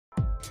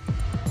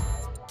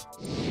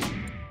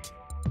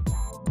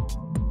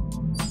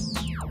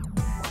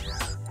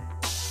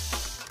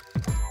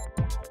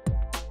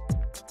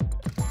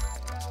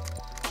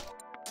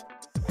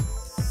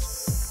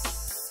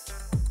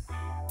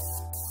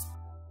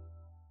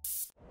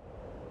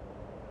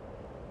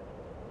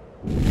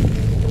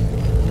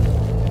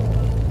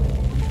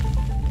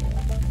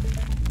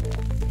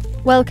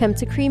Welcome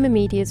to Creamer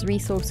Media's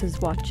Resources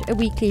Watch, a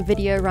weekly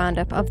video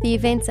roundup of the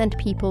events and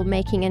people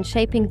making and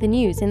shaping the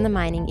news in the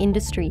mining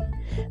industry.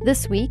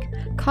 This week,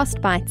 cost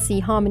bites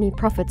see Harmony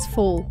profits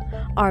fall.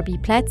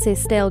 RBPlat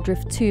says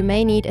Styldrift 2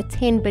 may need a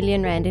 10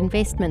 billion rand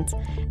investment,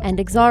 and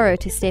Exxaro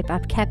to step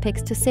up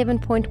capex to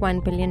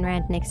 7.1 billion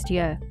rand next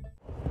year.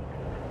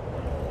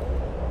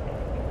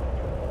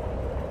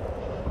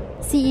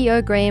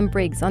 CEO Graham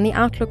Briggs on the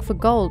outlook for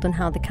gold and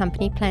how the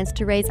company plans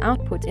to raise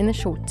output in the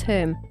short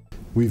term.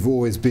 We've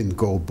always been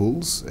gold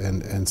bulls,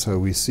 and so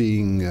we're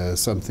seeing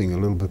something a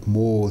little bit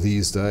more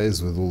these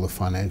days with all the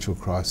financial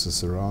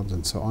crisis around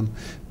and so on.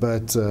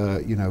 But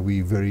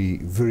we're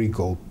very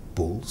gold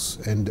bulls,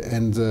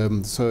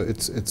 and so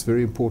it's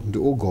very important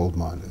to all gold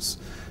miners.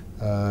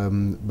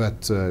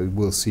 But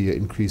we'll see an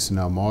increase in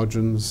our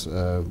margins.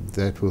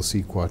 That we'll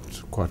see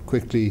quite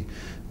quickly.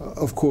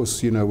 Of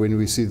course, when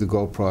we see the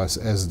gold price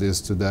as it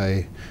is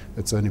today,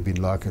 it's only been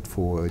like it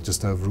for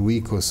just over a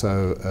week or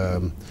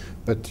so.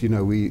 But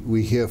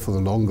we're here for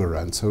the longer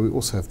run, so we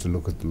also have to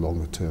look at the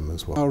longer term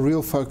as well. Our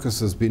real focus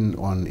has been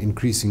on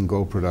increasing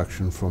gold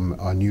production from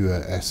our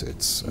newer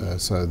assets.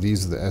 So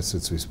these are the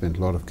assets we spent a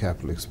lot of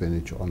capital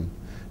expenditure on: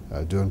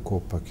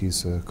 Doornkop,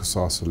 Phakisa,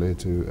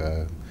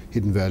 Kusasalethu,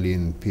 Hidden Valley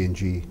and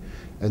PNG,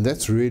 and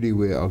that's really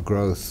where our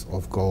growth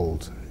of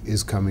gold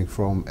is coming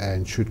from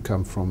and should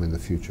come from in the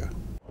future.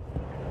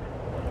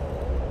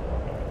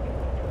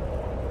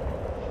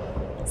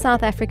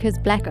 South Africa's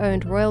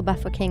black-owned Royal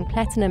Bafokeng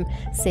Platinum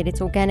said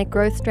its organic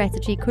growth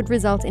strategy could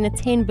result in a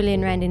 10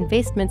 billion rand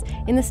investment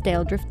in the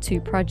Styldrift 2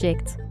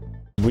 project.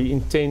 We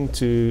intend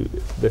to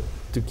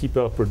keep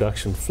our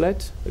production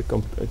flat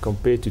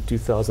compared to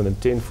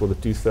 2010 for the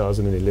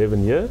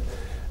 2011 year.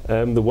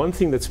 The one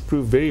thing that's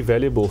proved very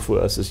valuable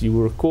for us is, you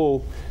will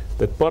recall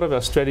that part of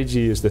our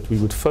strategy is that we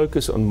would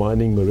focus on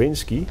mining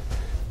Merensky,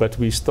 but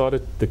we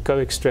started the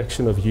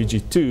co-extraction of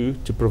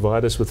UG2 to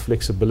provide us with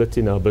flexibility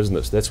in our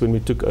business. That's when we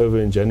took over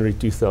in January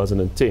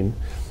 2010.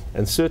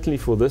 And certainly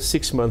for this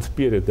 6-month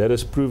period, that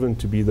has proven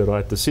to be the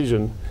right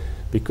decision,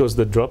 because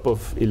the drop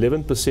of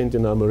 11%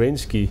 in our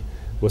Merensky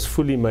was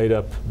fully made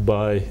up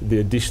by the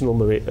additional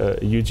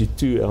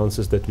UG2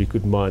 ounces that we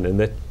could mine. And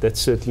that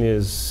certainly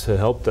has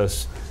helped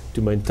us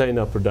to maintain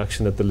our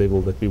production at the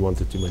level that we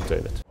wanted to maintain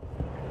it.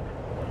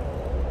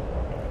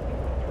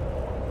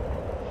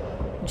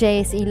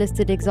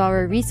 JSE-listed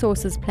Exxaro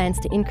Resources plans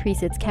to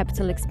increase its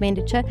capital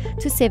expenditure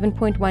to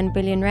 7.1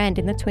 billion rand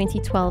in the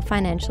 2012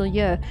 financial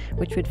year,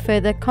 which would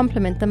further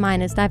complement the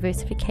miners'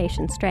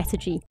 diversification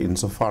strategy.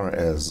 Insofar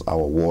as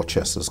our war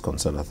chest is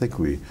concerned, I think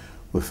we're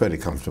fairly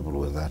comfortable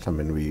with that. I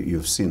mean,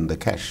 you've seen the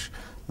cash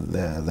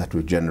that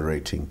we're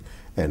generating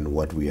and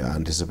what we are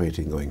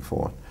anticipating going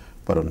forward.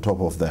 But on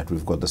top of that,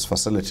 we've got this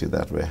facility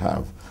that we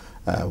have,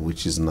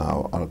 which is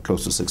now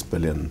close to 6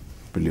 billion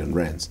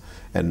rands,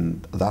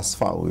 and thus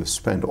far we've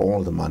spent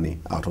all the money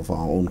out of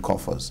our own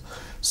coffers,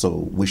 so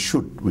we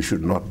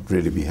should not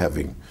really be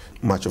having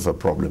much of a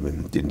problem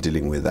in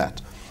dealing with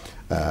that.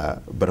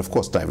 But of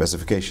course,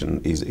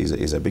 diversification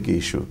is a big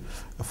issue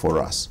for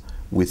us.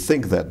 We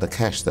think that the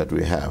cash that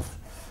we have,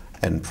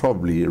 and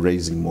probably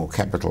raising more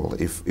capital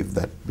if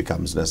that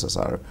becomes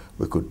necessary,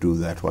 we could do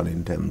that one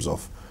in terms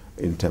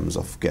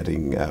of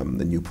getting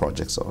the new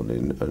projects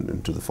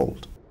into the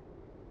fold.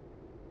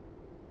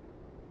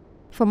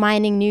 For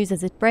mining news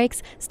as it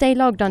breaks, stay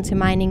logged onto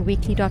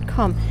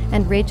miningweekly.com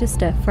and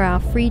register for our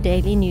free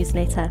daily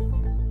newsletter.